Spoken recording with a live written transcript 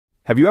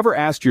Have you ever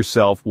asked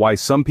yourself why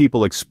some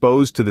people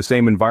exposed to the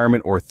same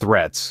environment or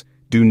threats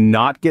do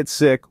not get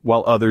sick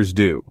while others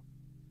do?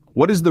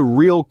 What is the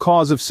real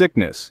cause of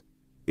sickness?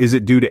 Is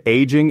it due to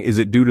aging? Is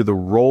it due to the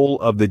roll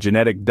of the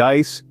genetic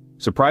dice?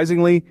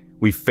 Surprisingly,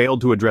 we failed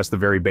to address the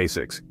very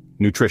basics.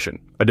 Nutrition.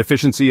 A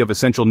deficiency of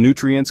essential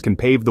nutrients can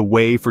pave the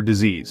way for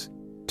disease.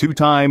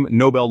 Two-time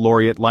Nobel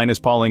laureate Linus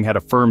Pauling had a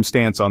firm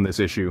stance on this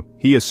issue.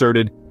 He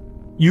asserted,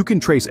 "You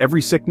can trace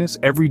every sickness,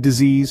 every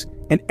disease,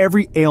 and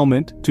every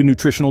ailment to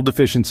nutritional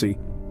deficiency."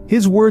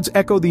 His words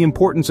echo the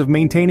importance of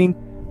maintaining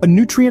a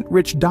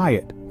nutrient-rich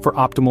diet for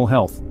optimal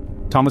health.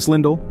 Thomas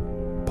Lindell,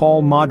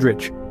 Paul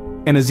Modrich,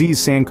 and Aziz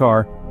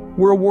Sankar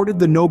were awarded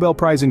the Nobel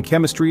Prize in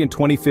Chemistry in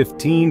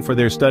 2015 for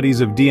their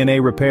studies of DNA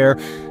repair.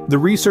 The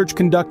research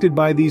conducted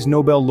by these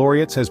Nobel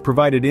laureates has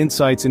provided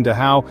insights into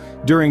how,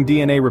 during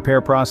DNA repair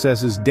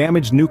processes,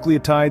 damaged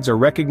nucleotides are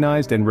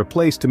recognized and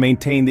replaced to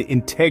maintain the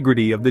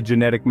integrity of the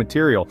genetic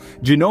material.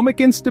 Genomic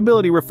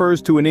instability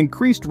refers to an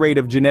increased rate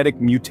of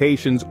genetic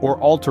mutations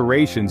or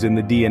alterations in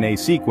the DNA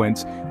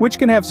sequence, which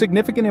can have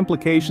significant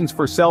implications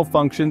for cell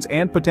functions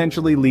and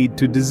potentially lead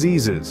to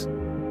diseases.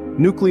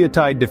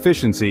 Nucleotide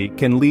deficiency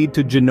can lead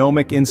to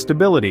genomic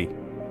instability,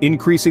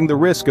 increasing the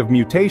risk of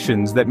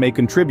mutations that may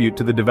contribute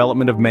to the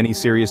development of many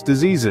serious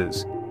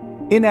diseases.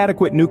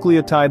 Inadequate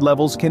nucleotide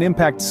levels can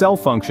impact cell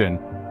function,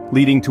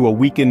 leading to a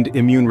weakened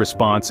immune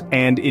response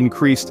and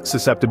increased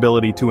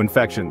susceptibility to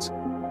infections.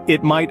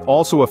 It might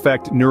also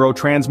affect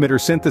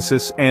neurotransmitter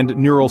synthesis and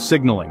neural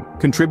signaling,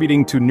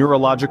 contributing to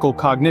neurological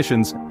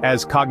cognitions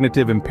as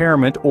cognitive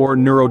impairment or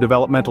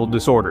neurodevelopmental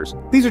disorders.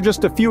 These are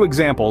just a few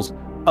examples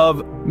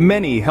of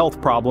many health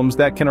problems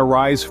that can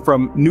arise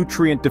from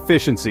nutrient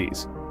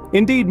deficiencies.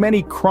 Indeed,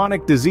 many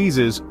chronic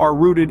diseases are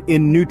rooted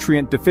in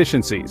nutrient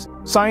deficiencies.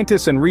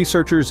 Scientists and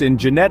researchers in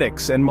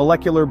genetics and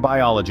molecular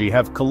biology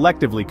have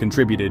collectively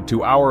contributed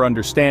to our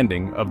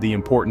understanding of the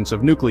importance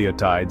of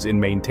nucleotides in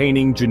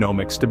maintaining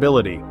genomic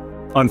stability.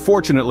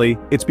 Unfortunately,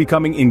 it's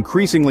becoming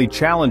increasingly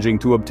challenging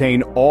to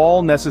obtain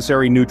all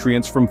necessary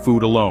nutrients from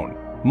food alone.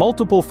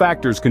 Multiple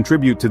factors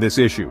contribute to this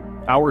issue.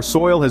 Our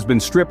soil has been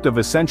stripped of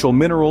essential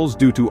minerals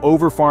due to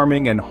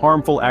overfarming and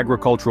harmful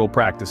agricultural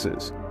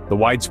practices. The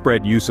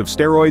widespread use of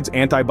steroids,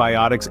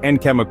 antibiotics,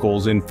 and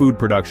chemicals in food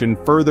production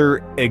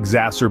further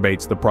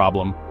exacerbates the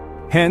problem.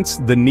 Hence,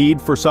 the need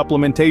for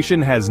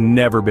supplementation has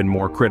never been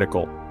more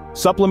critical.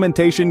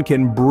 Supplementation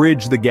can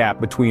bridge the gap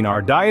between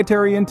our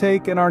dietary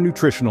intake and our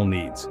nutritional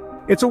needs.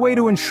 It's a way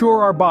to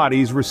ensure our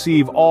bodies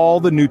receive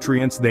all the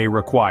nutrients they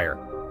require,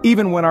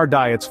 even when our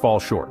diets fall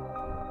short.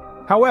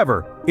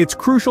 However, it's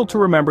crucial to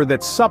remember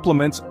that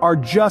supplements are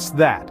just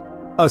that,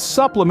 a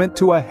supplement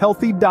to a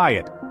healthy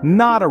diet,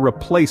 not a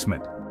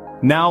replacement.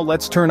 Now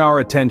let's turn our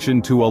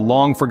attention to a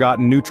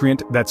long-forgotten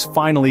nutrient that's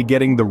finally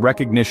getting the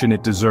recognition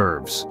it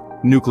deserves: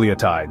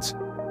 nucleotides.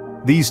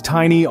 These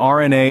tiny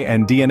RNA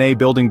and DNA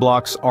building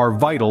blocks are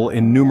vital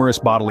in numerous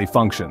bodily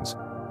functions.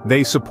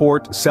 They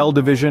support cell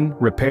division,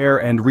 repair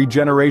and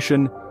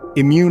regeneration,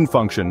 immune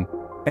function,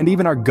 and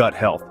even our gut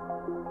health.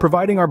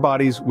 Providing our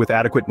bodies with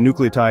adequate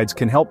nucleotides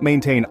can help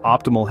maintain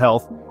optimal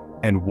health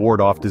and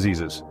ward off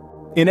diseases.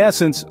 In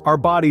essence, our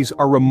bodies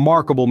are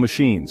remarkable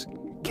machines,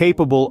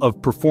 capable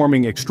of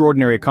performing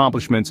extraordinary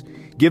accomplishments.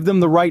 Give them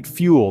the right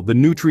fuel, the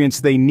nutrients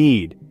they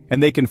need,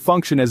 and they can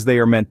function as they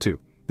are meant to.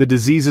 The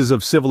diseases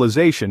of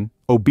civilization,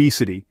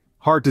 obesity,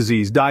 heart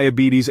disease,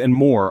 diabetes, and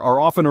more are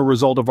often a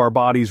result of our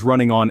bodies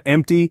running on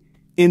empty,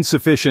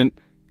 insufficient,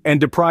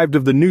 and deprived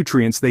of the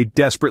nutrients they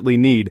desperately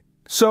need.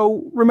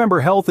 So, remember,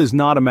 health is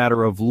not a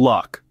matter of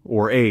luck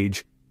or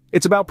age.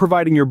 It's about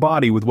providing your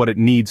body with what it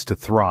needs to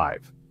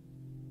thrive.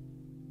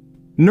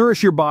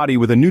 Nourish your body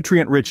with a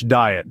nutrient-rich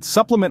diet,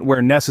 supplement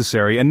where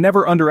necessary, and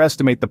never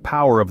underestimate the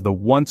power of the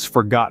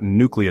once-forgotten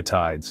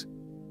nucleotides.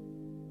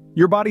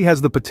 Your body has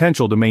the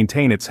potential to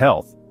maintain its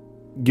health,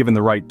 given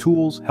the right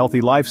tools,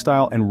 healthy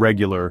lifestyle, and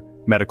regular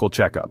medical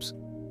checkups.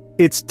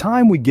 It's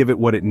time we give it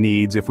what it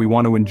needs if we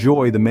want to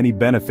enjoy the many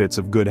benefits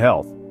of good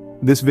health.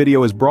 This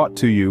video is brought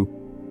to you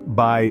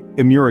by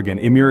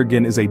Imuregen.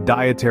 Imuregen is a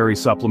dietary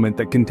supplement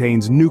that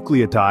contains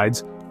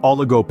nucleotides,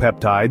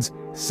 oligopeptides,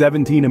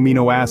 17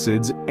 amino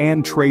acids,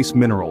 and trace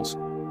minerals.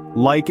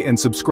 Like and subscribe.